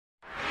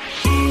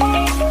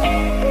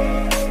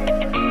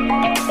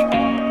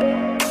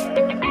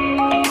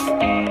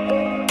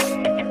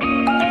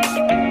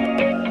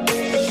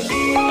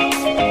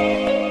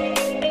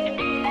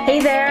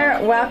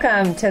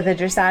Welcome to the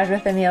Dressage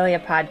with Amelia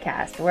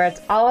podcast, where it's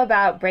all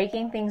about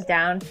breaking things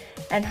down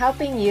and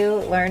helping you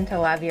learn to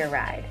love your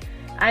ride.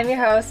 I'm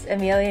your host,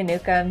 Amelia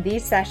Newcomb.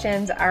 These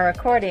sessions are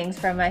recordings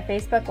from my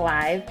Facebook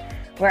Live,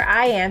 where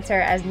I answer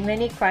as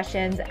many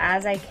questions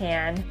as I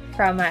can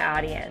from my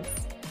audience.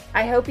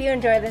 I hope you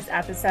enjoy this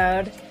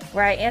episode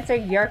where I answer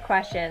your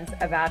questions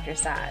about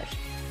dressage.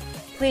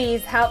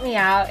 Please help me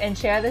out and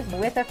share this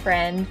with a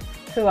friend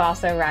who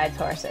also rides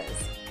horses.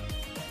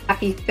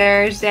 Happy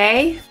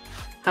Thursday.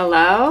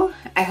 Hello.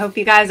 I hope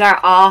you guys are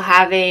all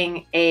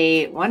having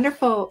a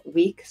wonderful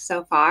week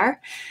so far.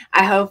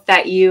 I hope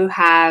that you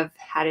have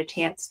had a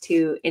chance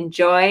to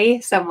enjoy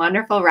some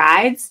wonderful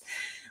rides.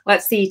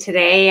 Let's see,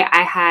 today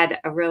I had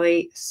a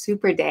really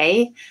super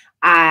day.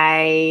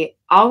 I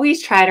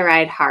always try to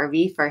ride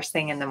Harvey first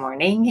thing in the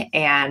morning,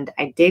 and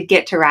I did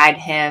get to ride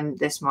him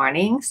this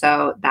morning,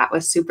 so that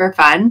was super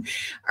fun.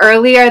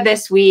 Earlier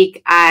this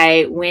week,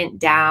 I went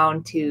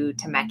down to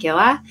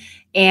Temecula,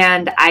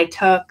 and I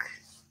took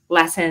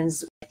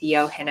lessons with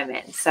Yo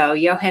Hinneman. So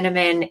Yo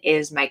Hinneman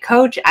is my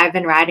coach. I've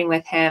been riding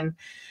with him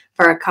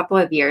for a couple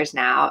of years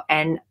now,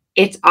 and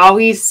it's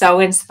always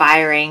so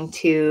inspiring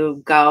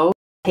to go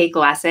take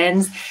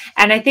lessons.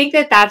 And I think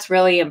that that's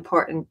really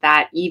important,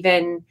 that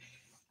even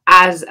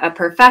as a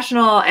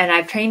professional, and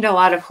I've trained a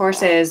lot of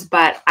horses,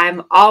 but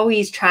I'm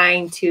always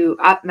trying to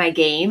up my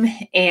game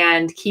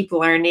and keep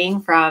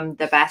learning from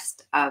the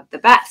best of the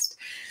best.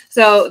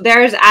 So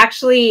there's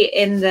actually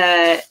in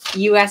the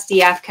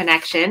USDF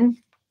Connection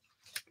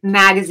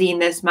magazine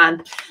this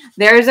month,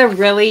 there's a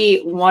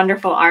really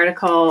wonderful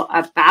article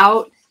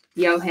about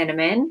Yo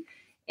Hinneman,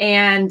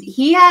 and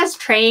he has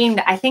trained,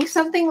 I think,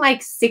 something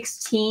like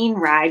 16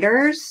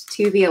 riders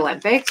to the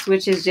Olympics,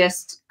 which is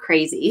just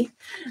crazy.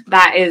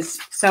 That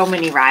is so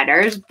many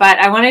riders, but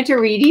I wanted to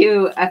read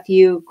you a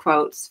few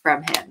quotes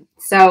from him.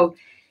 So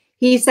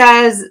he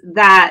says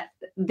that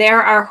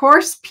there are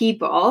horse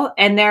people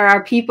and there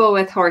are people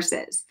with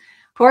horses.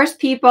 Horse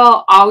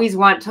people always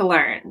want to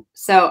learn.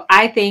 So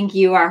I think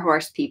you are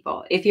horse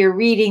people. If you're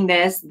reading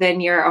this, then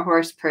you're a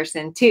horse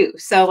person too.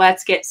 So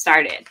let's get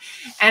started.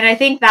 And I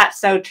think that's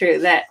so true,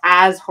 that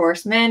as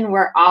horsemen,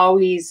 we're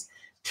always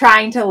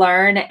trying to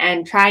learn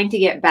and trying to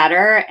get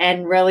better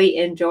and really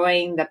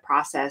enjoying the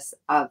process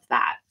of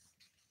that.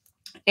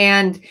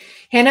 And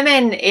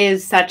Hinneman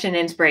is such an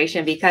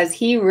inspiration because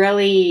he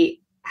really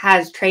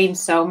has trained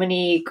so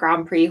many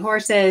Grand Prix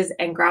horses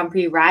and Grand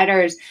Prix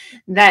riders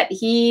that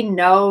he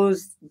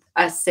knows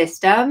a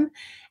system.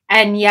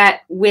 And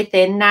yet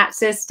within that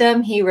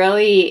system, he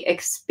really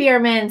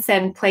experiments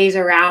and plays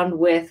around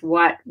with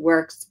what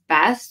works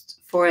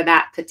best for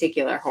that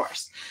particular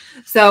horse.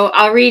 So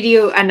I'll read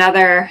you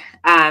another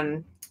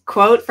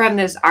quote from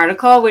this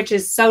article, which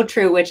is so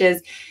true, which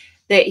is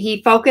that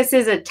he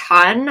focuses a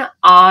ton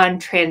on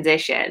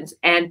transitions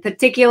and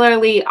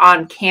particularly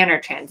on canter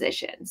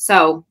transitions.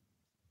 So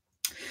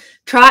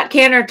trot,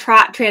 canter,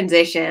 trot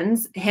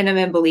transitions,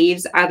 Hinneman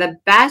believes, are the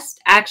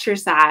best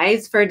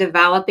exercise for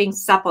developing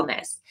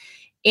suppleness.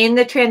 In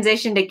the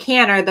transition to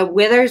canter, the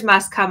withers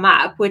must come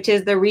up, which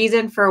is the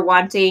reason for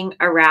wanting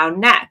a round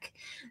neck.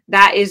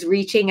 That is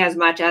reaching as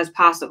much as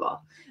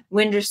possible.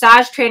 When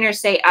dressage trainers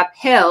say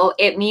uphill,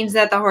 it means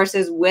that the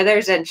horse's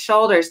withers and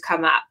shoulders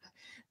come up.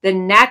 The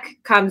neck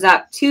comes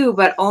up too,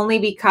 but only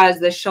because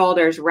the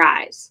shoulders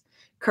rise.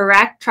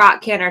 Correct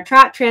trot, canter,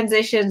 trot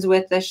transitions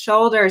with the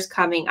shoulders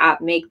coming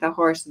up make the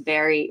horse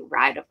very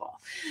rideable.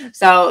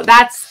 So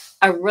that's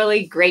a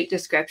really great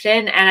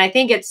description. And I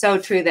think it's so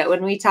true that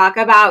when we talk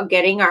about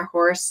getting our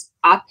horse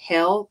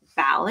uphill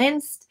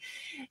balanced,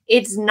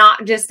 it's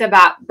not just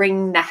about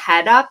bringing the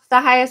head up the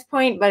highest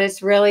point, but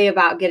it's really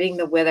about getting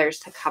the withers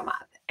to come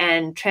up.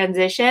 And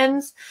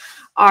transitions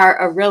are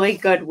a really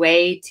good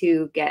way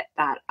to get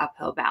that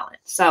uphill balance.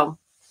 So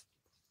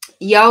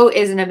Yo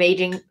is an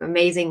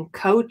amazing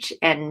coach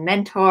and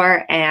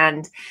mentor.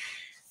 And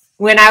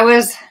when I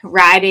was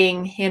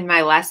riding in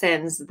my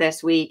lessons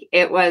this week,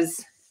 it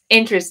was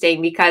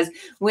interesting because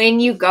when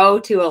you go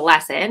to a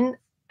lesson,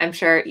 I'm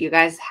sure you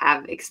guys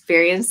have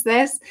experienced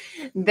this,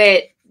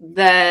 that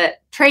the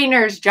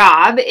trainer's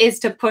job is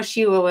to push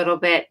you a little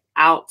bit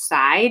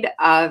outside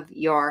of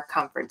your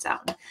comfort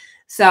zone.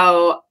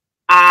 So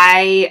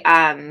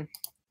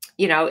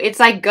it's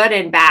like good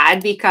and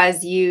bad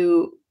because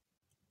you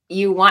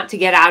want to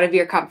get out of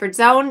your comfort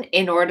zone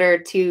in order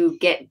to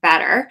get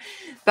better,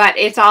 but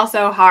it's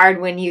also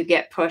hard when you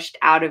get pushed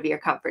out of your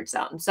comfort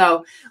zone.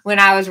 So when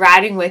I was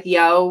riding with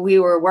Yo, we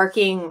were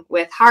working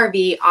with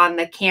Harvey on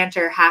the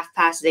canter half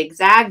pass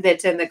zigzag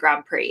that's in the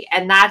Grand Prix.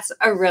 And that's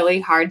a really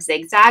hard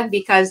zigzag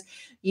because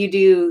you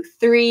do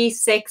 3,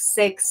 6,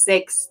 6,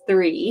 6,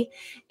 3.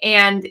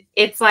 And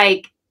it's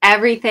like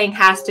everything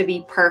has to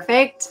be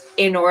perfect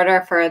in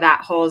order for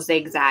that whole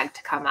zigzag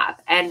to come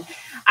up. And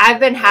I've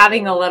been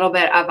having a little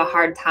bit of a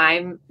hard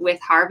time with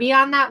Harvey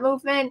on that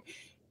movement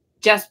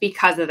just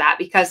because of that,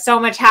 because so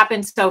much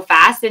happens so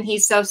fast and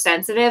he's so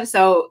sensitive.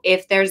 So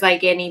if there's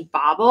like any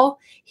bobble,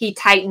 he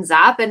tightens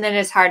up and then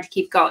it's hard to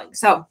keep going.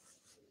 So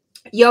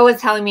Yo was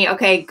telling me,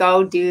 okay,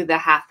 go do the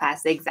half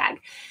pass zigzag.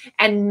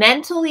 And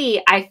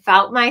mentally, I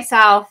felt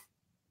myself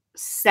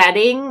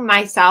setting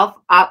myself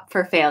up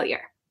for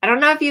failure. I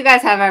don't know if you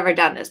guys have ever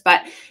done this,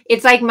 but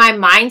it's like my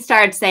mind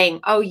started saying,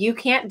 oh, you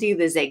can't do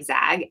the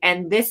zigzag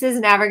and this is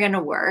never going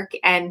to work.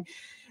 And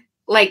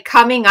like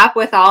coming up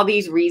with all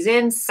these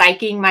reasons,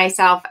 psyching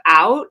myself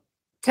out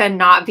to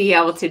not be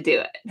able to do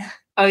it.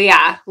 Oh,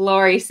 yeah.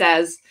 Lori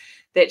says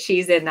that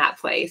she's in that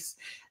place.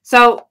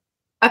 So,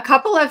 a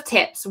couple of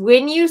tips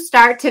when you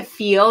start to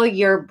feel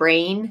your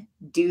brain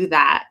do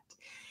that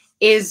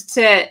is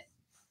to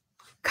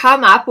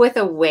come up with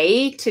a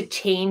way to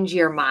change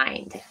your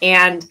mind.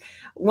 And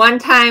one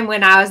time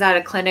when I was at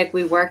a clinic,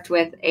 we worked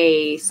with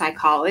a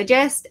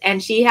psychologist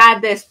and she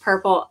had this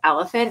purple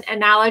elephant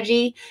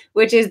analogy,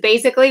 which is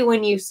basically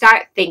when you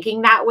start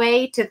thinking that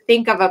way, to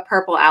think of a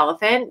purple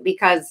elephant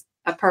because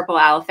a purple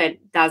elephant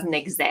doesn't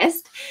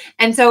exist.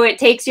 And so it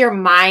takes your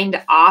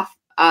mind off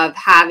of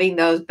having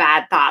those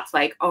bad thoughts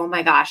like, oh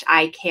my gosh,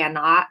 I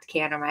cannot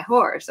canter my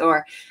horse,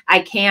 or I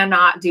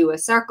cannot do a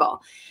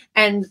circle.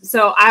 And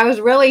so I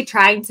was really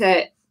trying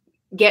to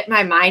get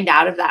my mind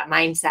out of that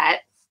mindset,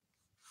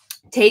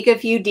 take a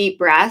few deep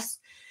breaths,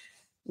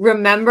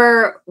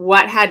 remember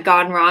what had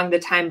gone wrong the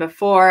time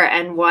before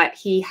and what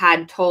he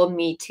had told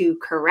me to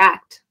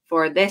correct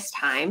for this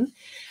time.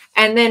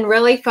 And then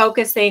really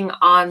focusing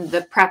on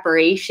the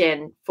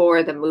preparation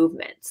for the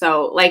movement.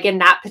 So like in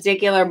that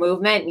particular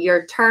movement,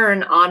 your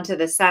turn onto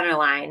the center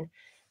line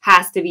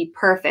has to be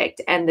perfect.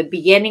 And the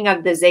beginning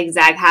of the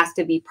zigzag has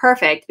to be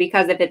perfect,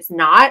 because if it's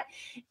not,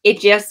 it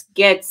just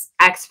gets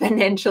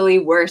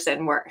exponentially worse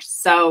and worse.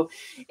 So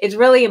it's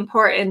really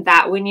important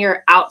that when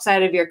you're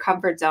outside of your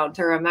comfort zone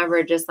to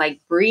remember, just like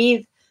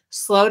breathe,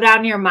 slow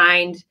down your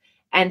mind,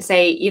 and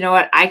say, you know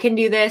what, I can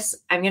do this.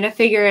 I'm going to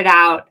figure it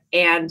out,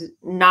 and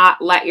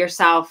not let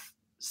yourself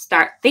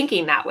start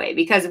thinking that way.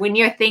 Because when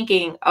you're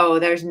thinking, oh,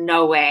 there's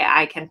no way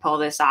I can pull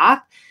this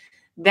off,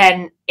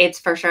 then it's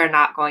for sure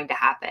not going to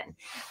happen.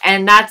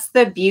 And that's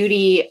the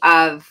beauty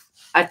of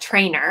a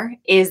trainer,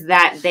 is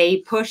that they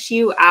push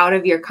you out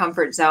of your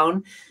comfort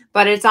zone.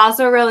 But it's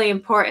also really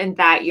important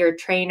that your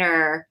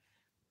trainer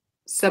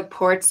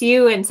supports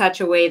you in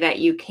such a way that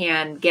you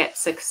can get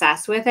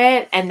success with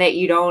it, and that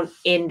you don't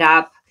end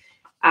up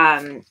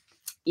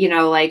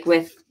like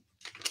with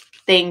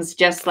things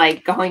just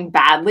like going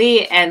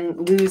badly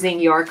and losing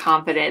your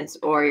confidence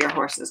or your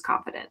horse's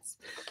confidence.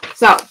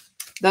 So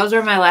those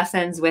are my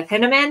lessons with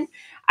Hinneman.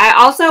 I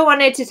also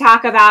wanted to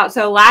talk about,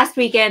 so last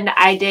weekend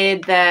I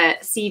did the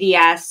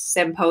CDS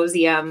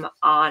symposium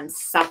on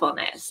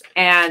suppleness.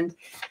 And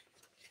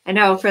I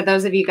know for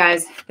those of you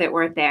guys that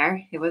weren't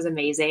there, it was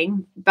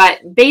amazing.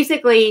 But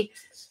basically,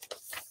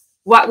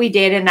 what we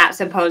did in that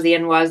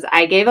symposium was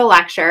I gave a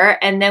lecture,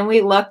 and then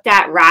we looked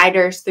at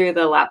riders through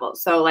the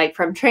levels. So like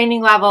from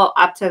training level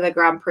up to the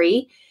Grand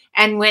Prix,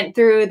 and went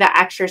through the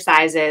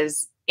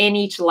exercises in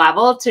each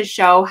level to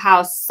show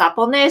how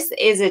suppleness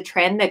is a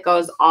trend that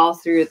goes all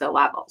through the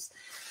levels.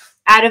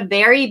 At a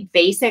very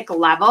basic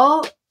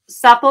level,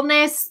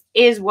 suppleness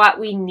is what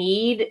we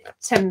need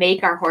to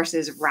make our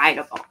horses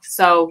rideable.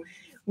 So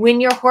when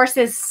your horse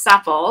is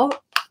supple,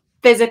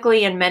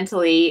 physically and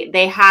mentally,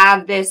 they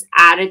have this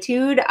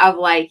attitude of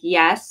like,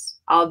 yes,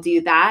 I'll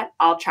do that.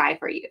 I'll try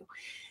for you.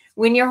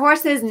 When your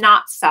horse is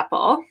not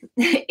supple,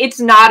 it's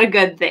not a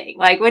good thing.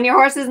 Like when your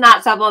horse is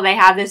not supple, they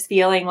have this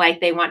feeling like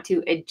they want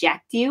to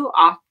eject you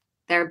off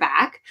their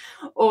back,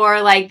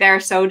 or like they're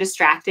so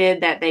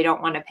distracted that they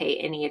don't want to pay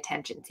any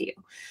attention to you.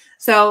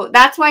 So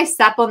that's why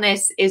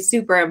suppleness is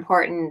super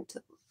important,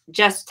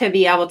 just to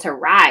be able to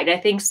ride. I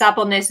think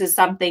suppleness is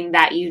something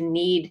that you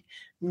need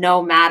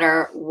no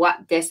matter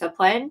what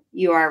discipline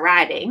you are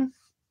riding.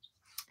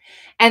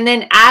 And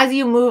then as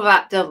you move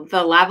up the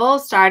level,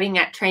 starting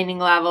at training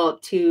level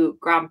to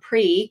Grand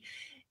Prix,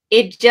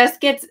 it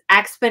just gets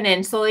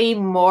exponentially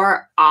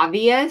more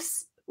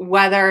obvious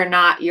whether or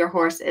not your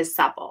horse is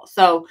supple.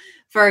 So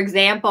for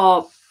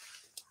example,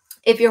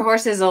 if your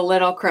horse is a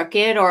little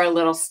crooked or a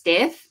little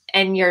stiff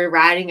and you're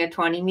riding a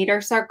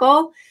 20-meter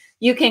circle,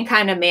 you can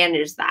kind of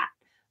manage that.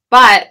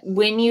 But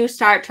when you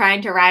start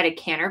trying to ride a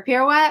canter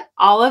pirouette,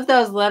 all of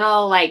those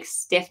little like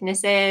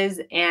stiffnesses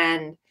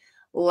and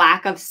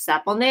lack of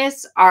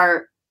suppleness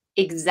are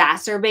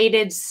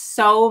exacerbated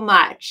so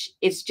much.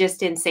 It's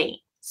just insane.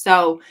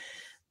 So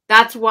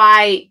that's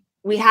why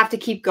we have to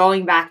keep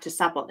going back to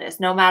suppleness.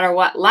 No matter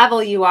what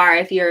level you are,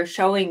 if you're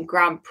showing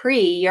Grand Prix,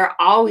 you're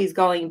always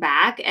going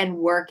back and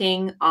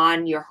working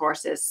on your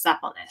horse's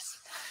suppleness.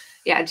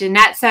 Yeah,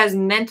 Jeanette says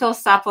mental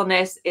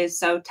suppleness is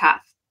so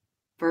tough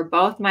for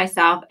both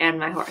myself and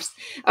my horse.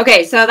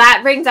 Okay, so that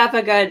brings up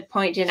a good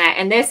point, Jeanette.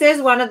 And this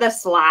is one of the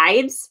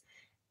slides.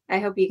 I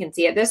hope you can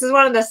see it. This is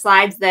one of the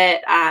slides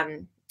that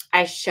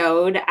I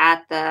showed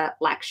at the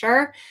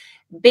lecture.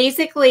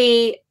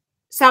 Basically,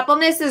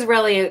 suppleness is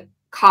really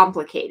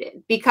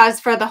complicated because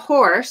for the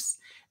horse,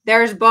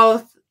 there's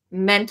both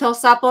mental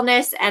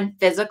suppleness and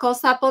physical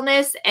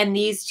suppleness, and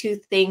these two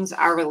things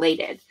are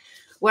related.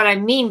 what I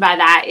mean by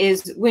that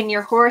is when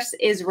your horse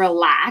is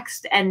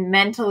relaxed and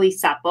mentally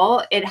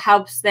supple, it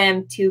helps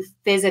them to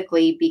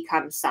physically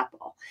become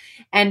supple,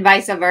 and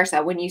vice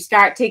versa. When you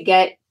start to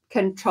get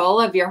control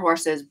of your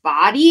horse's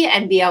body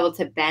and be able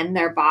to bend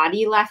their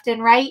body left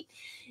and right,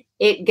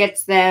 it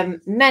gets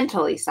them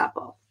mentally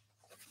supple.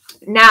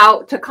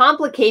 Now, to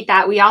complicate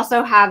that, we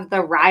also have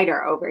the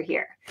rider over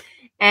here.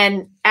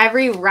 And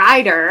every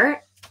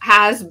rider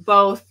has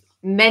both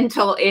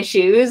mental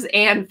issues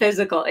and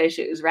physical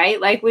issues, right?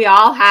 Like we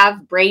all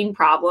have brain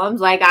problems,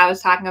 like I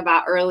was talking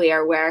about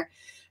earlier, where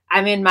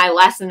I'm in my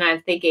lesson and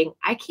I'm thinking,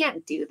 I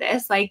can't do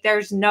this. Like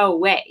there's no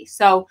way.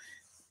 So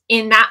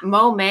in that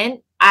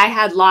moment, I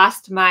had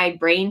lost my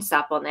brain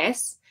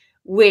suppleness,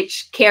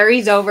 which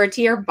carries over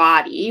to your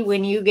body.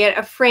 When you get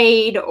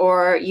afraid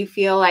or you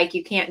feel like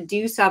you can't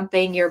do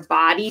something, your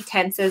body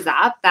tenses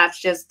up. That's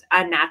just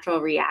a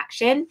natural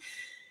reaction.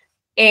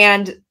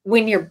 And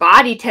when your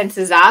body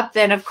tenses up,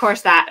 then of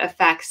course that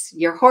affects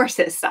your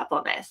horse's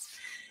suppleness.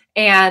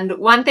 And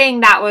one thing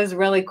that was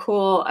really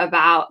cool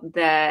about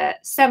the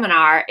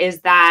seminar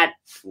is that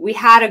we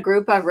had a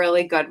group of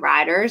really good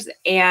riders,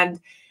 and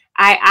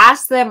I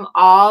asked them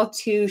all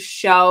to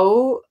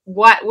show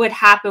what would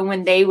happen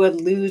when they would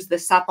lose the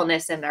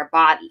suppleness in their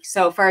body.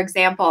 So for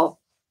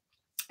example,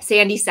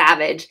 Sandy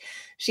Savage,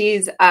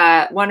 she's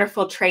a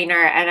wonderful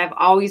trainer and I've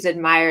always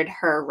admired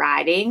her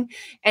riding,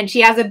 and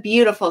she has a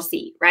beautiful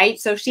seat, right?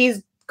 So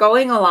she's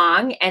going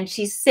along and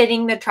she's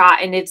sitting the trot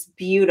and it's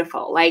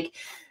beautiful. Like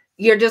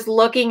you're just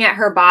looking at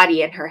her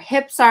body and her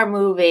hips are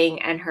moving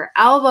and her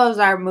elbows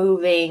are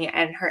moving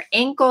and her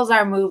ankles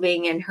are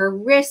moving and her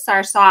wrists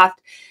are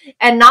soft,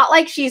 and not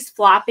like she's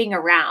flopping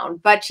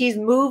around, but she's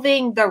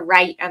moving the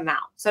right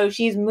amount. So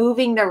she's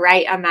moving the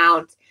right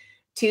amount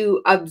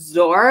to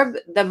absorb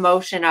the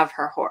motion of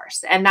her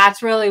horse. And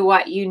that's really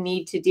what you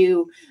need to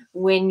do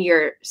when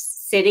you're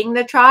sitting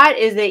the trot,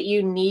 is that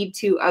you need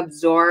to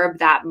absorb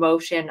that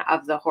motion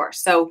of the horse.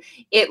 So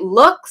it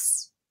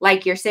looks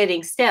like you're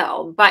sitting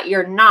still, but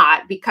you're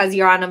not, because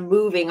you're on a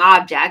moving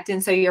object.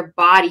 And so your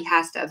body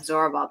has to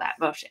absorb all that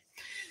motion.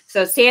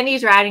 So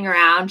Sandy's riding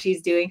around,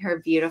 she's doing her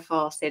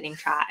beautiful sitting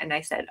trot. And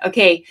I said,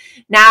 okay,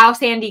 now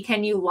Sandy,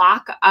 can you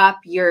lock up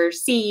your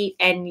seat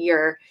and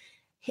your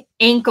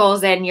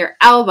ankles and your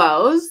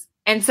elbows?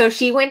 And so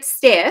she went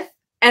stiff,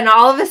 and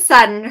all of a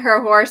sudden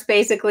her horse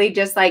basically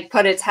just like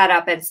put its head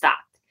up and stopped.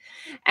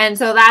 And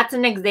so that's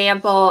an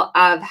example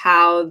of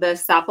how the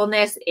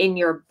suppleness in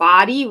your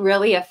body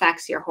really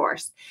affects your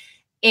horse.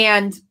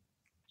 And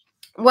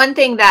one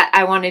thing that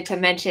I wanted to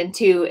mention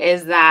too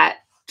is that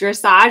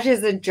dressage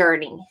is a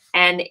journey,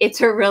 and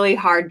it's a really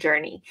hard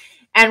journey.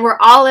 And we're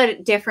all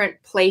at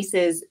different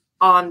places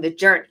on the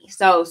journey.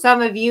 So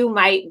some of you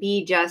might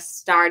be just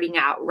starting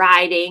out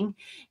riding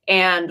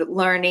and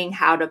learning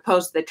how to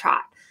post the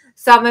trot.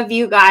 Some of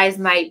you guys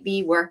might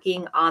be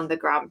working on the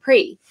Grand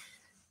Prix.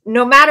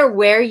 No matter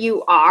where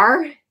you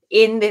are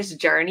in this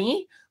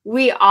journey,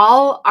 we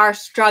all are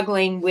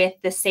struggling with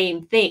the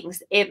same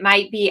things. It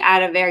might be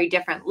at a very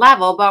different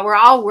level, but we're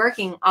all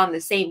working on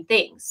the same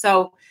things.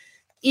 So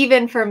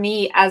even for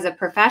me as a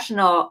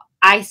professional,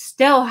 I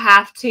still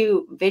have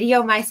to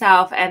video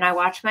myself, and I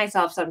watch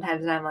myself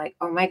sometimes and I'm like,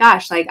 oh my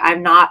gosh, like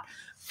I'm not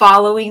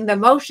following the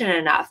motion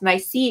enough. My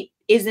seat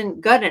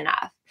isn't good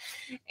enough.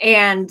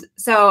 And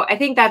so I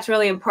think that's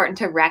really important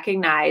to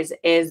recognize,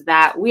 is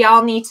that we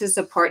all need to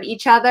support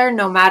each other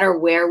no matter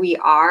where we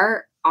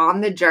are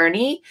on the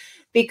journey,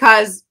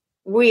 because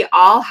we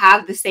all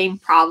have the same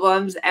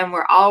problems and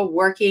we're all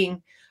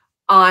working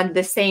on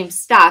the same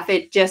stuff.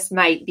 It just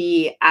might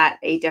be at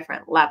a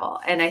different level.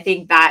 And I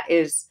think that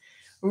is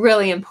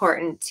really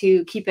important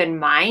to keep in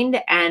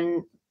mind.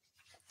 And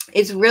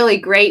it's really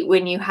great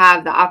when you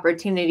have the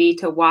opportunity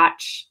to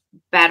watch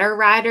better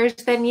riders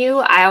than you.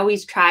 I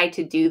always try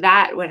to do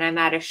that when I'm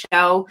at a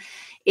show.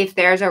 If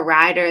there's a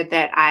rider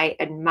that I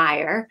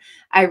admire,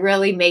 I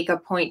really make a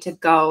point to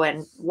go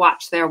and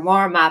watch their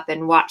warm up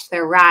and watch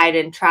their ride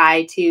and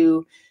try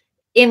to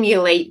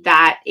emulate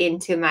that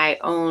into my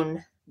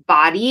own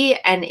body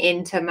and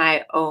into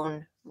my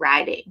own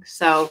riding.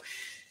 So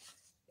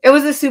it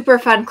was a super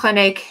fun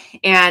clinic,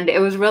 and it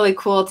was really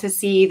cool to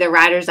see the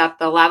riders up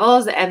the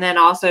levels, and then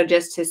also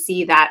just to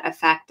see that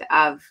effect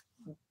of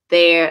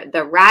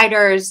the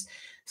riders'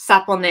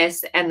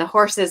 suppleness and the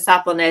horse's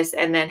suppleness,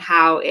 and then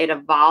how it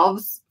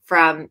evolves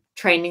from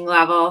training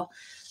level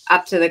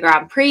up to the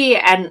Grand Prix.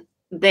 And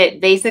that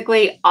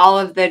basically all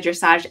of the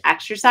dressage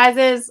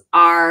exercises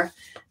are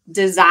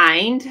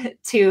designed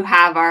to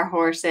have our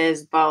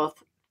horses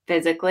both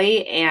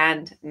physically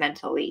and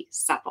mentally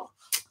supple.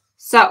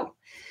 So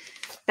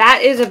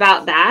that is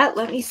about that.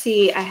 Let me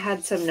see. I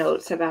had some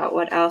notes about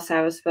what else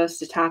I was supposed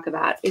to talk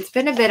about. It's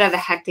been a bit of a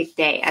hectic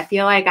day. I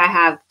feel like I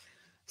have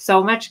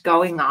so much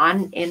going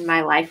on in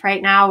my life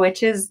right now,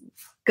 which is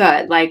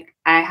good. Like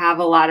I have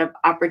a lot of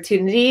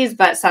opportunities,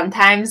 but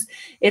sometimes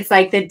it's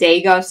like the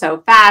day goes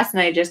so fast,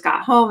 and I just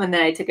got home and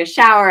then I took a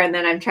shower and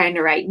then I'm trying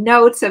to write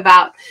notes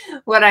about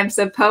what I'm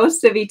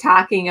supposed to be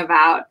talking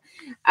about.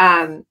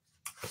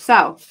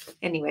 So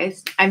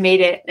anyways, I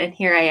made it and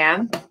here I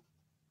am.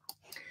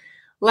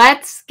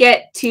 Let's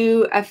get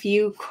to a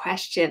few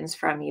questions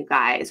from you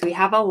guys. We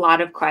have a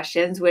lot of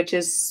questions, which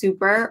is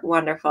super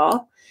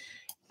wonderful.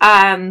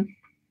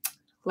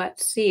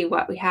 Let's see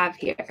what we have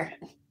here.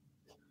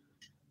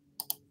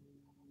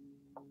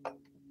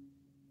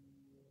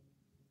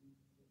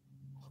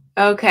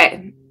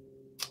 Okay.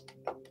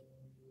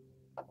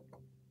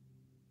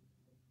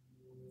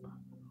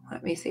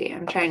 Let me see.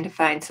 I'm trying to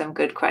find some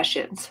good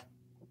questions.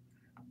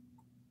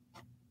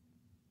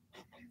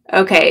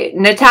 Okay.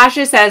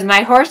 Natasha says,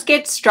 my horse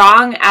gets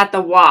strong at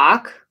the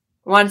walk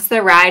once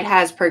the ride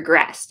has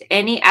progressed.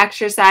 Any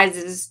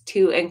exercises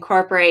to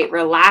incorporate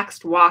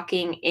relaxed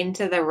walking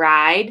into the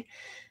ride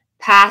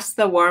past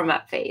the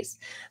warm-up phase?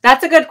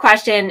 That's a good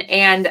question.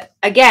 And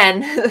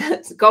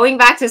again, going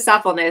back to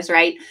suppleness,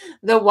 right?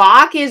 The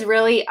walk is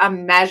really a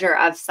measure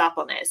of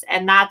suppleness.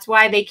 And that's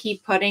why they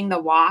keep putting the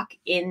walk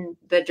in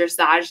the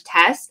dressage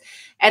tests.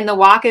 And the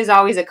walk is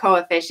always a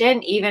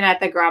coefficient, even at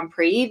the Grand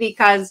Prix,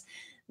 because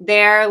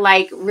they're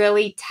like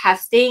really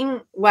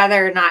testing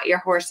whether or not your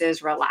horse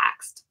is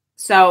relaxed.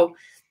 So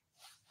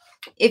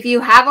if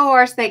you have a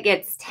horse that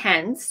gets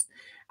tense,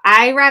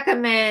 I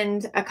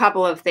recommend a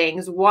couple of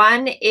things.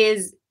 One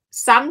is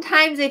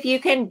sometimes if you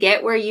can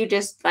get where you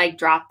just like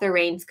drop the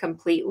reins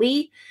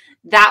completely,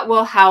 that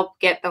will help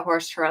get the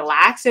horse to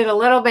relax. It a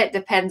little bit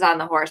depends on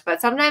the horse,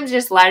 but sometimes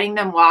just letting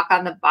them walk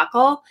on the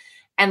buckle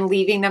and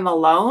leaving them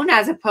alone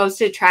as opposed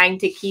to trying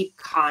to keep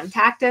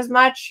contact as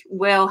much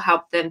will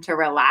help them to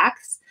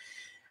relax.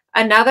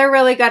 Another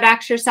really good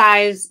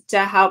exercise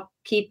to help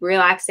keep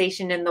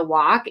relaxation in the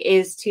walk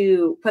is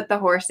to put the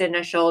horse in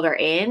a shoulder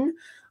in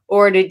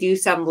or to do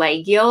some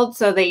leg yield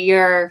so that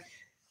you're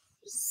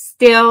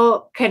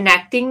still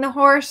connecting the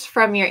horse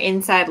from your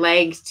inside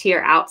legs to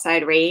your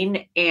outside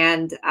rein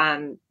and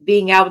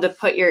being able to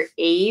put your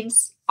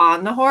aids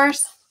on the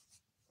horse.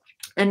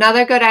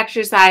 Another good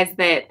exercise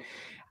that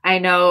I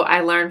know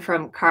I learned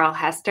from Carl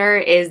Hester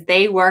is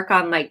they work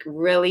on like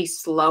really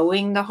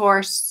slowing the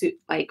horse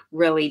like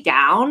really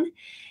down.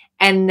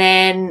 And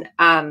then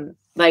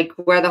like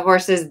where the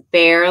horse is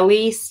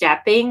barely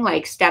stepping,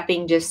 like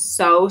stepping just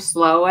so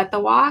slow at the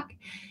walk,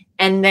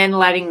 and then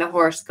letting the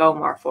horse go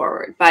more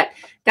forward. But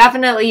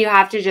definitely you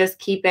have to just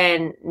keep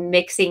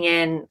mixing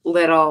in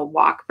little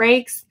walk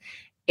breaks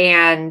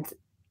and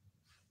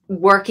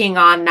working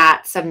on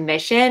that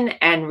submission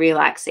and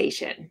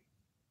relaxation.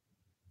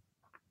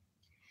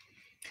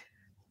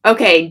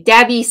 Okay,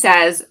 Debbie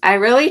says, I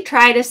really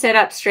try to sit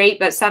up straight,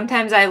 but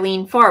sometimes I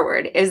lean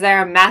forward. Is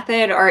there a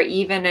method or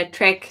even a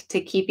trick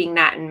to keeping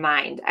that in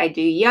mind? I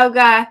do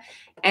yoga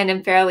and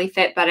am fairly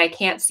fit, but I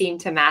can't seem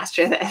to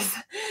master this.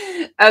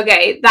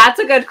 Okay, that's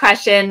a good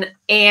question.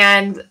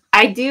 And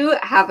I do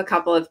have a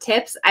couple of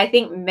tips. I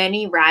think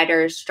many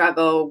riders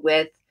struggle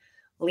with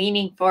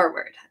leaning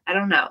forward. I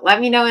don't know.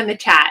 Let me know in the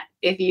chat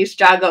if you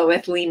struggle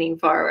with leaning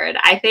forward.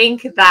 I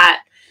think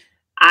that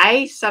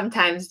I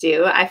sometimes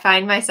do. I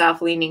find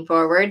myself leaning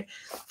forward.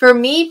 For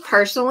me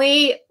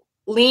personally,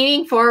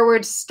 leaning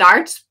forward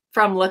starts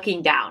from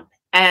looking down.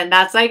 And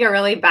that's like a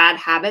really bad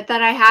habit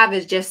that I have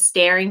is just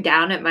staring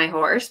down at my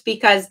horse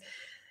because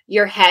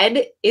your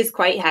head is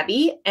quite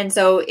heavy. And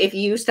so if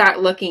you start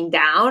looking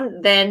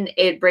down, then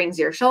it brings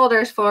your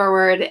shoulders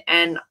forward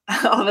and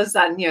all of a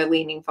sudden you're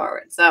leaning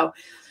forward. So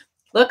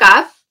look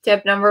up,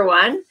 tip number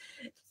one.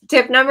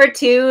 Tip number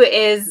two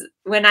is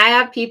when I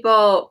have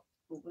people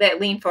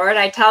that lean forward,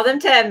 I tell them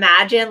to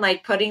imagine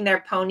like putting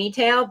their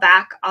ponytail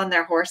back on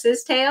their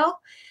horse's tail.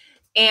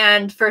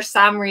 And for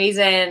some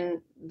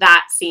reason,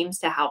 that seems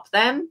to help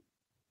them.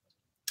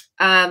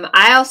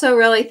 I also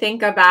really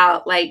think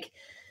about like,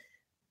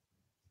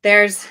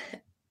 there's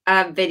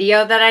a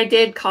video that I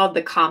did called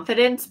the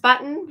confidence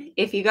button.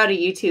 If you go to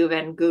YouTube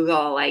and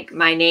Google like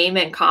my name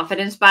and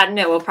confidence button,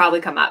 it will probably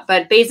come up.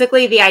 But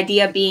basically the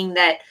idea being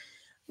that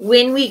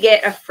when we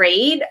get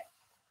afraid,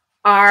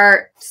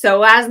 our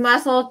psoas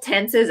muscle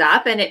tenses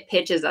up and it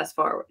pitches us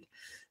forward.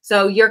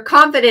 So your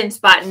confidence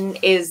button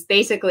is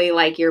basically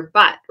like your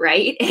butt,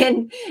 right?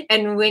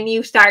 And when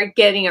you start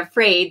getting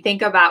afraid,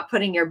 think about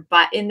putting your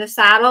butt in the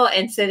saddle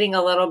and sitting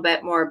a little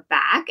bit more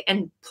back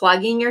and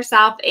plugging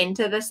yourself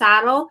into the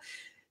saddle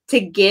to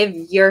give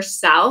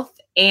yourself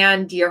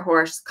and your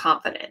horse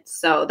confidence.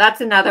 So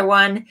that's another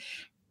one.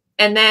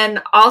 And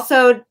then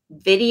also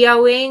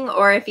videoing,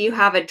 or if you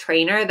have a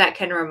trainer that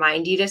can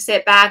remind you to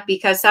sit back,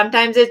 because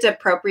sometimes it's a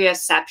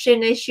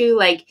proprioception issue.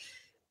 Like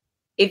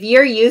if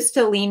you're used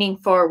to leaning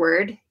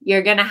forward,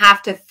 you're going to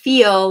have to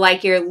feel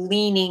like you're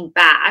leaning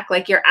back,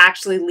 like you're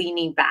actually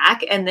leaning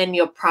back, and then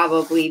you'll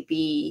probably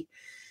be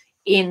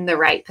in the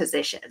right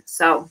position.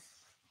 So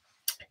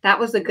that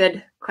was a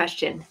good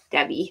question,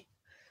 Debbie.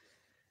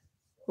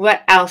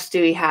 What else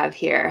do we have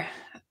here?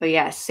 Oh,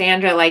 yes,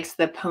 Sandra likes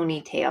the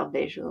ponytail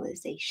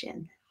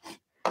visualization.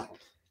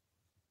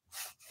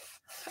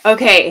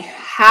 Okay,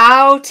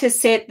 how to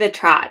sit the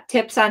trot.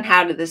 Tips on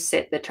how to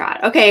sit the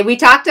trot. Okay, we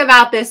talked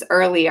about this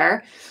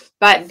earlier,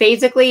 but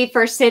basically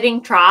for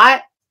sitting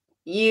trot,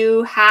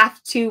 you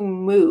have to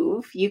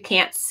move. You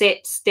can't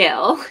sit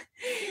still.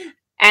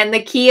 And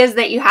the key is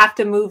that you have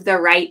to move the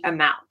right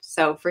amount.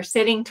 So for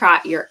sitting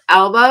trot, your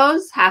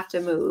elbows have to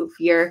move,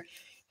 your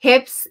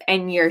hips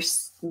and your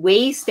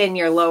waist and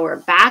your lower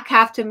back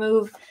have to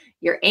move,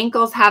 your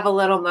ankles have a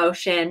little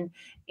motion,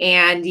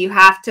 and you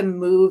have to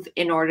move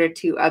in order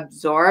to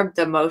absorb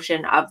the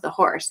motion of the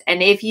horse.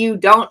 And if you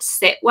don't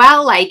sit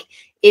well, like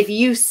if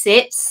you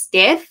sit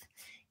stiff,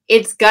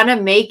 it's going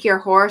to make your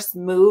horse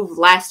move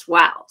less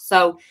well.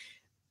 So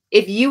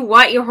if you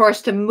want your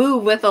horse to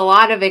move with a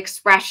lot of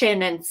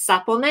expression and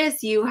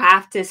suppleness, you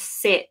have to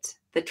sit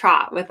the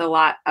trot with a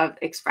lot of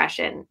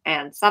expression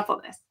and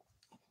suppleness.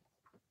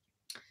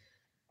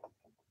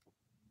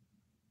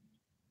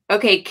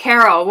 Okay,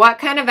 Carol, what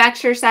kind of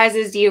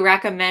exercises do you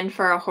recommend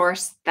for a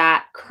horse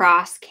that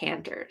cross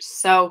canters?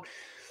 So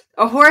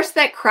a horse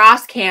that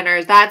cross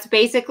canters, that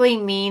basically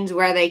means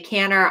where they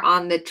canter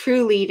on the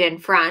true lead in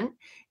front,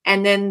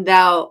 and then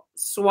they'll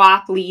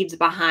swap leads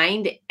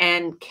behind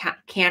and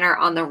canter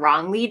on the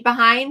wrong lead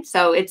behind.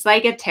 So it's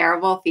like a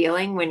terrible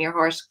feeling when your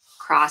horse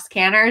cross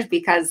canters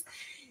because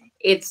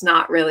it's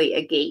not really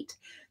a gait.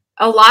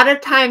 A lot of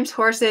times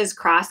horses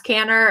cross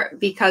canter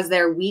because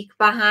they're weak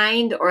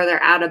behind or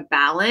they're out of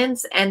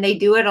balance, and they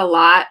do it a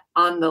lot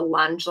on the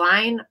lunge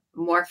line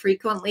more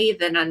frequently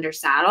than under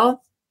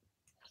saddle.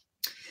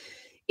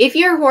 If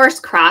your horse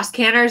cross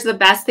canters, the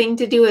best thing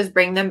to do is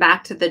bring them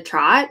back to the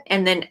trot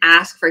and then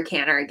ask for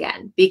canter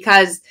again,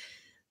 because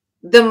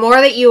the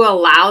more that you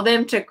allow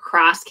them to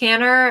cross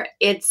canter,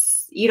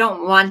 you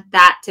don't want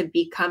that to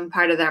become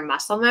part of their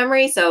muscle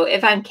memory. So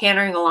if I'm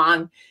cantering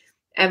along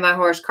and my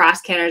horse cross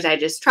canters, I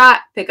just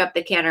trot, pick up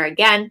the canter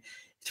again.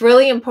 It's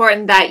really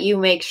important that you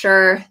make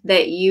sure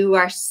that you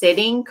are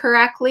sitting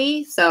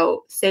correctly.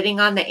 So sitting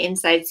on the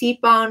inside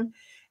seat bone,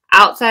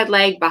 outside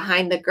leg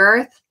behind the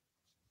girth,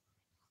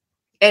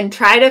 and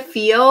try to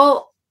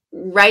feel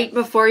right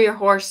before your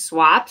horse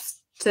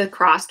swaps to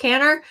cross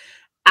canter,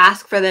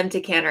 ask for them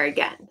to canter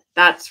again.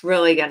 That's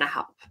really going to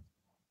help.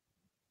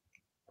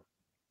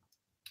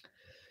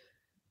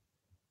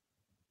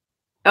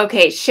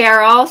 Okay,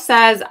 Cheryl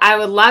says, I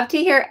would love to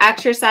hear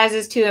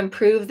exercises to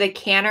improve the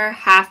canter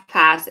half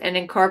pass and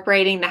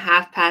incorporating the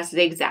half pass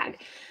zigzag.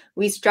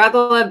 We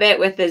struggle a bit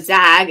with the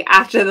zag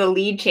after the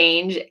lead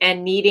change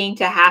and needing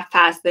to half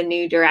pass the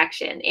new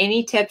direction.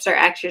 Any tips or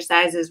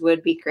exercises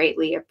would be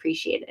greatly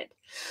appreciated.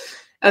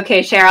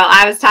 Okay, Cheryl,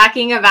 I was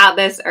talking about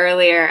this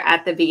earlier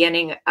at the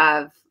beginning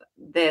of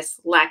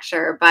this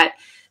lecture, but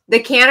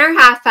the canter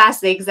half pass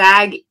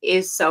zigzag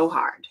is so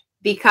hard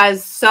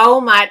because so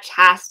much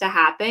has to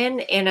happen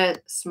in a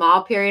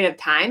small period of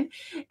time.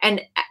 And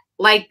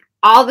like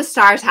all the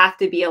stars have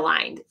to be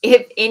aligned.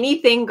 If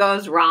anything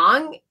goes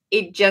wrong,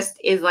 it just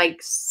is like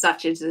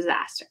such a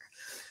disaster.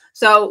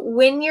 So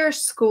when you're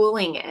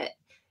schooling it,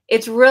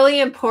 it's really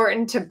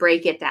important to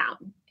break it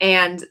down.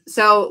 And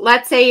so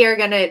let's say you're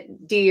going to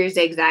do your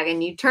zigzag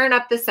and you turn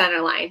up the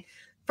center line.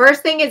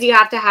 First thing is you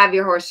have to have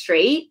your horse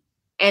straight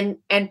and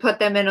put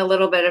them in a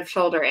little bit of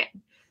shoulder in.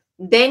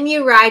 Then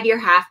you ride your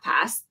half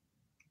pass.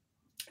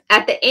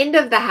 At the end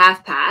of the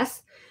half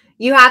pass,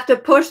 you have to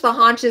push the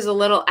haunches a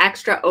little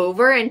extra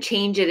over and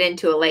change it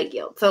into a leg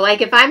yield. So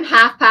like if I'm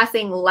half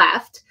passing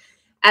left,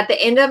 at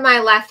the end of my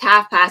left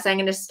half pass, I'm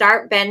going to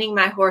start bending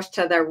my horse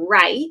to the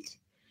right.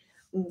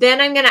 Then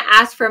I'm going to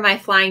ask for my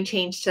flying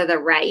change to the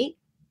right.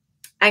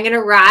 I'm going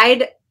to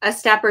ride a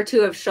step or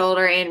two of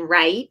shoulder in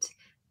right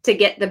to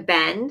get the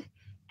bend,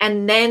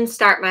 and then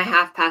start my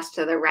half pass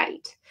to the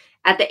right.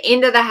 At the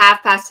end of the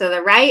half pass to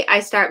the right,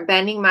 I start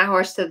bending my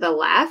horse to the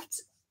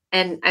left,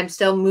 and I'm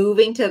still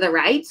moving to the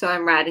right. So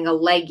I'm riding a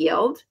leg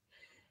yield,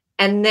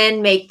 and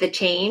then make the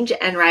change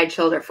and ride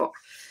shoulder 4.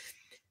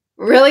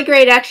 Really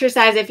great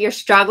exercise if you're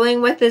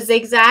struggling with the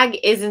zigzag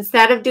is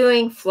instead of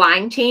doing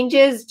flying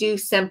changes, do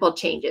simple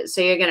changes. So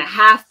you're going to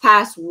half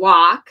pass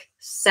walk,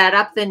 set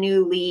up the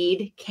new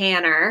lead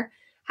canter,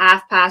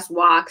 half pass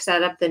walk,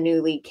 set up the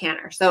new lead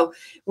canter. So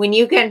when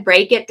you can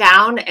break it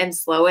down and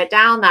slow it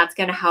down, that's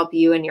going to help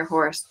you and your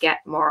horse get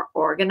more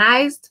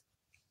organized.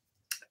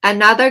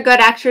 Another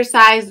good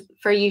exercise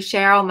for you,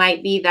 Cheryl,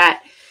 might be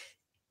that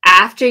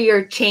after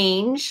your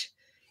change,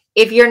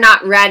 if you're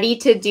not ready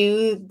to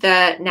do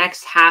the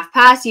next half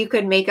pass, you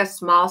could make a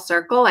small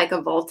circle like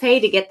a volte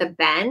to get the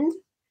bend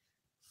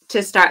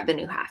to start the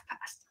new half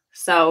pass.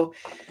 So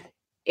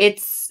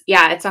it's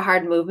a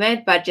hard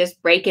movement, but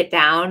just break it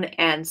down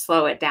and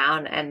slow it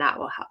down, and that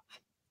will help.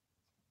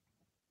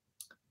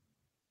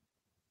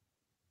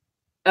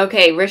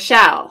 Okay,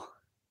 Rochelle.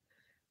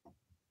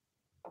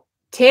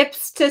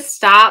 Tips to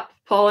stop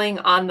pulling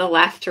on the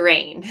left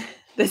rein.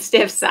 The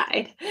stiff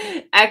side.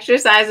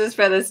 Exercises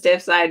for the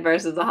stiff side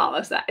versus the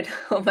hollow side.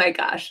 Oh my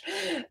gosh.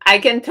 I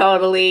can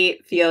totally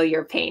feel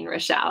your pain,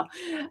 Rochelle.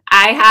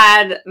 I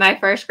had my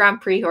first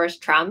Grand Prix horse,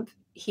 Trump.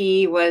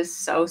 He was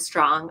so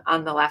strong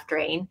on the left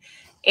rein.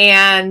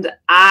 And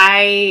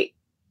I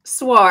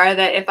swore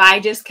that if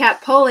I just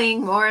kept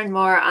pulling more and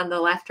more on the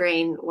left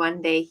rein,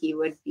 one day he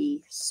would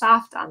be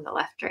soft on the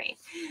left rein.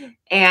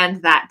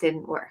 And that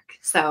didn't work.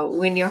 So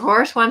when your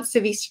horse wants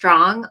to be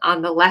strong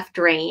on the left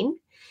rein,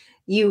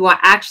 you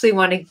actually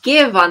want to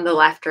give on the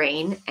left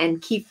rein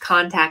and keep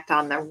contact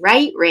on the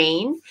right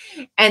rein.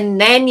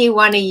 And then you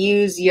want to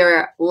use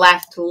your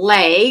left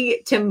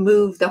leg to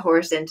move the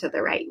horse into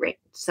the right rein.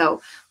 So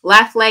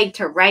left leg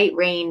to right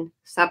rein,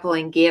 supple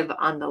and give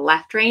on the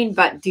left rein,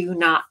 but do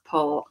not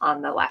pull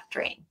on the left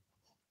rein.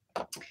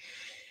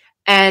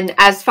 And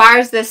as far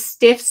as the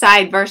stiff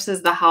side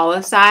versus the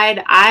hollow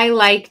side, I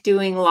like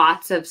doing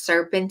lots of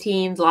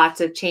serpentines,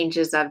 lots of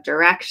changes of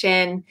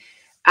direction,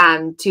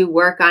 to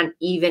work on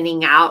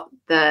evening out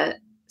the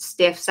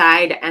stiff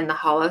side and the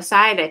hollow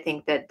side. I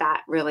think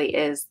that really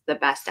is the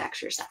best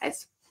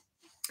exercise.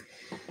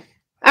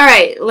 All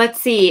right,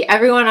 let's see.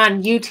 Everyone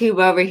on YouTube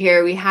over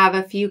here, we have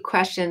a few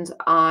questions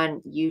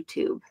on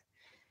YouTube.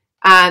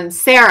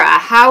 Sarah,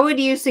 how would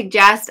you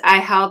suggest I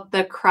help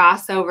the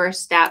crossover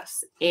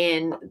steps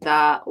in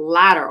the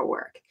lateral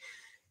work?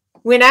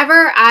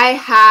 Whenever I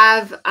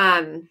have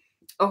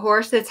a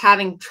horse that's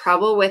having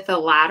trouble with the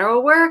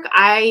lateral work,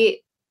 I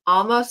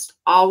almost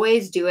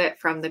always do it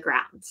from the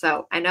ground.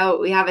 So I know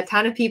we have a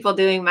ton of people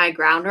doing my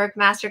groundwork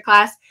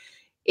masterclass.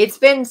 It's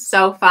been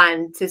so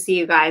fun to see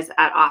you guys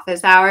at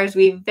office hours.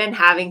 We've been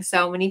having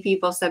so many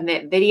people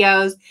submit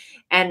videos,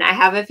 and I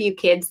have a few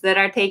kids that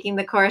are taking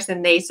the course,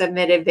 and they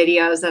submitted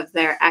videos of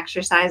their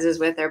exercises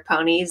with their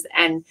ponies,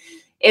 and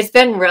it's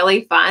been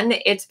really fun.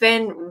 It's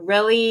been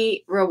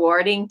really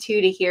rewarding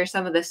too to hear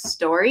some of the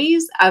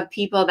stories of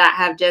people that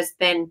have just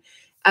been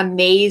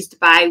amazed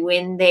by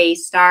when they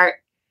start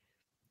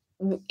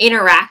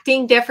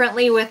interacting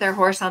differently with their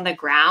horse on the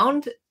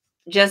ground,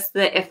 just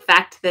the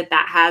effect that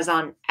has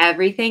on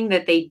everything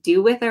that they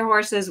do with their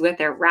horses, with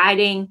their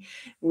riding,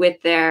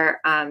 with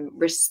their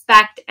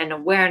respect and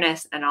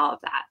awareness and all of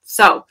that.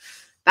 So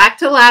back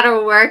to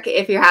lateral work.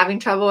 If you're having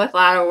trouble with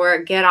lateral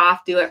work, get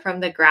off, do it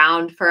from the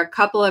ground for a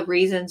couple of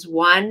reasons.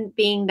 One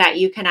being that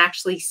you can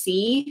actually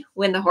see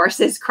when the horse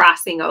is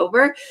crossing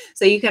over.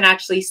 So you can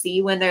actually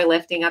see when they're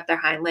lifting up their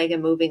hind leg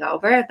and moving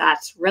over.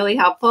 That's really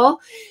helpful.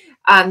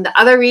 The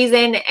other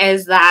reason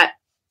is that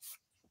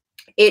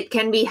it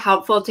can be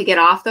helpful to get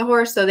off the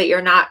horse so that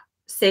you're not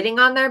sitting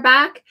on their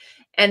back,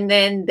 and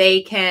then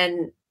they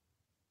can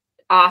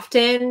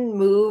often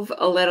move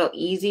a little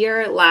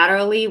easier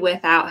laterally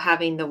without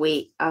having the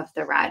weight of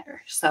the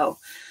rider. So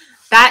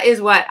that is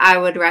what I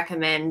would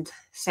recommend,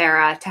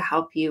 Sarah, to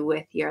help you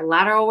with your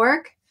lateral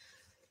work.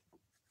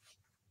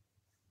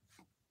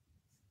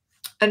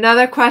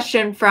 Another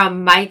question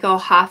from Michael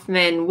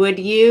Hoffman. Would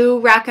you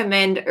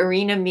recommend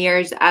arena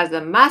mirrors as a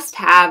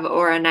must-have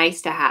or a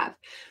nice-to-have?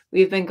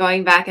 We've been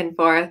going back and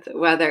forth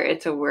whether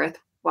it's a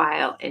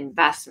worthwhile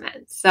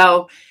investment.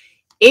 So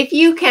if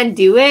you can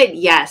do it,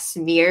 yes,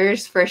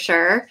 mirrors for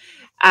sure.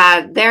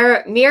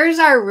 Mirrors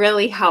are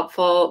really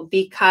helpful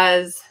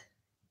because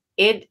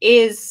it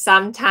is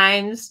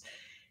sometimes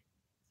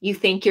you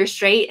think you're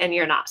straight and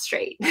you're not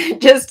straight,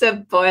 just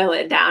to boil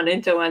it down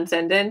into one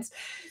sentence.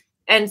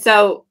 And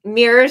so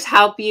mirrors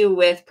help you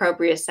with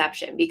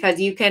proprioception because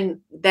you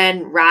can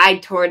then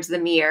ride towards the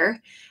mirror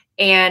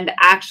and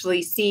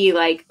actually see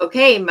like,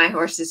 okay, my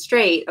horse is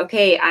straight.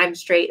 Okay, I'm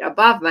straight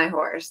above my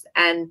horse.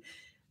 And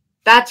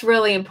that's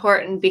really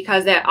important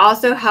because it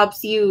also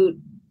helps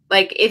you,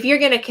 like if you're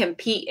going to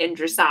compete in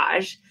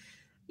dressage,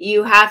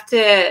 you have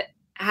to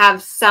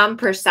have some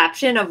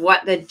perception of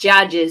what the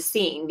judge is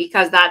seeing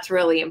because that's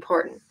really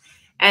important.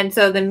 And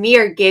so the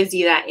mirror gives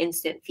you that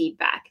instant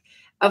feedback.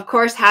 Of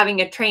course,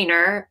 having a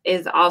trainer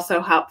is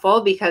also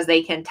helpful because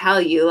they can tell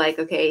you like,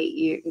 okay,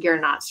 you're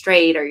not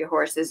straight or your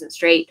horse isn't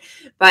straight.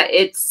 But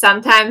it's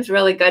sometimes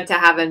really good to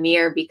have a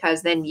mirror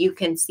because then you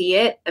can see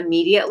it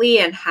immediately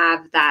and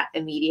have that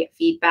immediate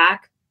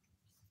feedback.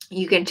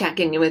 You can check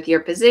in with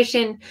your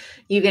position.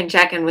 You can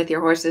check in with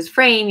your horse's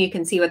frame. You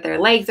can see what their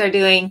legs are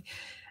doing.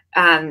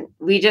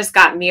 We just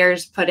got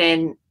mirrors put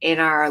in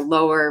our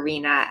lower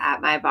arena at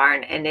my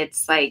barn, and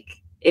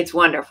it's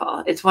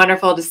wonderful. It's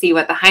wonderful to see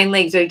what the hind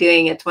legs are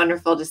doing. It's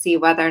wonderful to see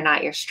whether or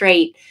not you're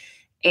straight.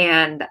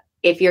 And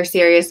if you're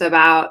serious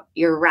about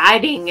your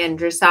riding and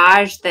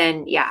dressage,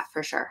 then yeah,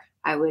 for sure,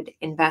 I would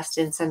invest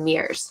in some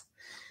mirrors.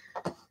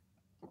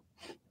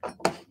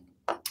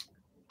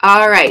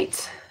 All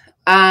right.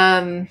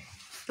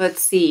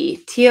 Let's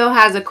see. Teal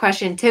has a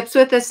question. Tips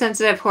with a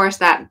sensitive horse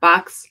that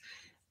bucks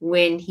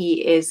when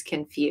he is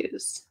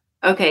confused.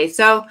 Okay,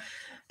 so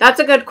that's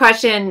a good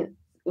question.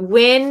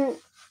 When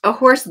a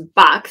horse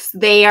bucks,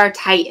 they are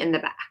tight in the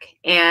back.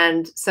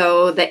 And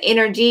so the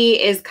energy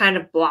is kind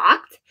of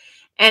blocked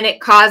and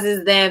it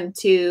causes them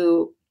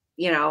to,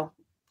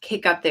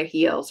 kick up their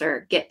heels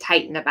or get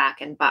tight in the back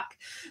and buck.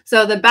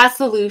 So the best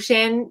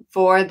solution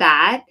for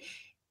that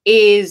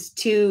is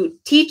to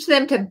teach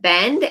them to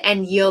bend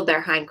and yield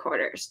their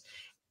hindquarters.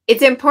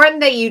 It's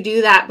important that you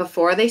do that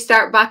before they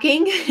start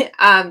bucking.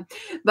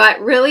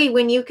 But really,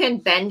 when you can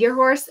bend your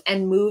horse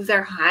and move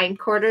their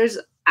hindquarters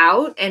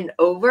out and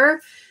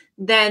over,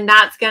 then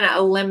that's going to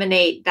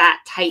eliminate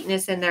that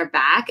tightness in their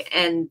back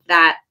and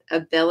that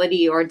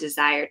ability or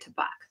desire to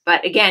buck.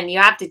 But again, you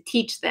have to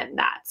teach them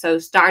that. So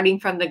starting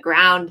from the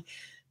ground,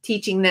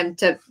 teaching them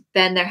to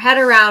bend their head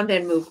around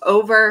and move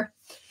over,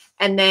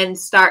 and then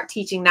start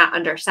teaching that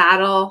under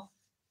saddle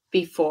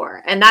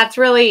before. And that's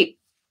really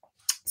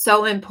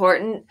so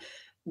important,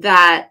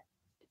 that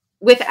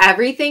with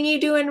everything you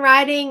do in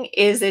riding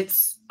is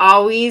it's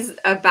always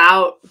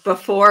about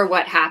before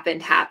what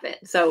happened.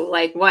 So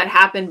like what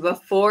happened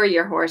before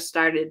your horse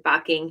started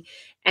bucking,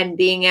 and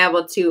being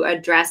able to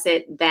address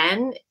it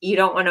then. You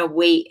don't want to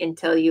wait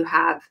until you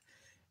have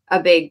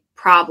a big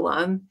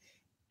problem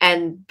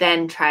and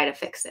then try to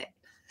fix it.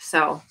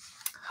 So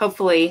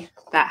hopefully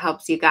that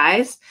helps you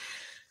guys.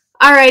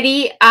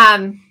 Alrighty.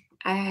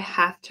 I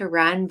have to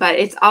run, but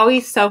it's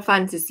always so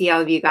fun to see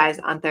all of you guys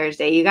on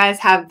Thursday. You guys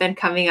have been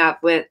coming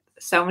up with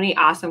so many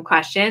awesome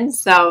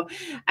questions. So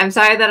I'm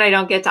sorry that I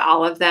don't get to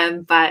all of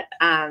them, but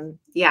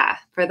yeah,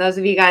 for those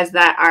of you guys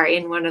that are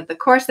in one of the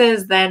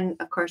courses, then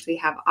of course we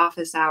have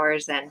office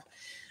hours and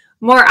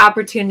more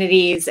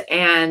opportunities,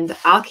 and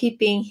I'll keep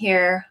being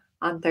here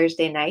on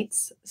Thursday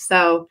nights.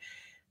 So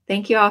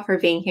thank you all for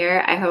being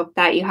here. I hope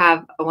that you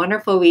have a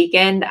wonderful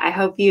weekend. I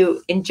hope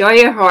you enjoy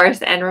your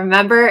horse. And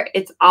remember,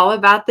 it's all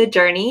about the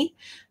journey.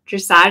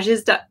 Dressage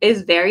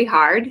is very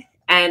hard.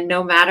 And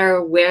no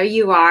matter where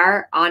you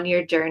are on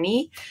your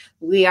journey,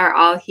 we are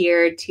all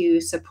here to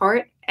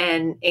support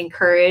and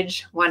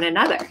encourage one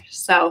another.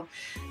 So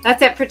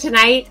that's it for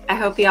tonight. I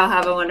hope you all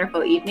have a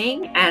wonderful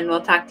evening, and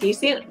we'll talk to you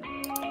soon.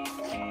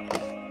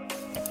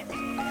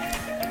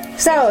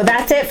 So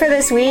that's it for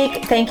this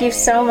week. Thank you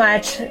so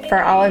much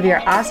for all of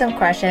your awesome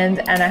questions,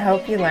 and I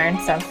hope you learned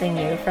something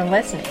new from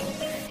listening.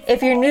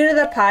 If you're new to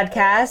the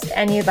podcast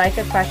and you'd like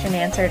a question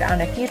answered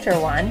on a future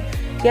one,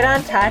 get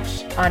on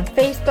touch on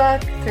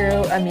Facebook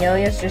through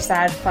Amelia's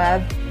Dressage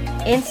Club,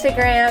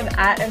 Instagram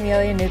at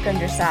Amelia Newcomb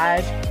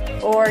Dressage,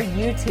 or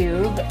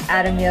YouTube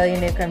at Amelia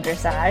Newcomb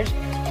Dressage,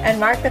 and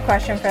mark the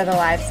question for the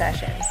live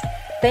sessions.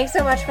 Thanks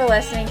so much for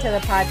listening to the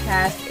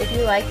podcast. If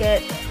you like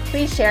it,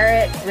 please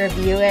share it,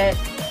 review it,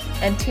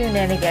 and tune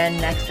in again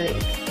next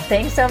week.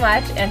 Thanks so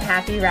much, and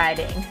happy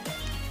riding.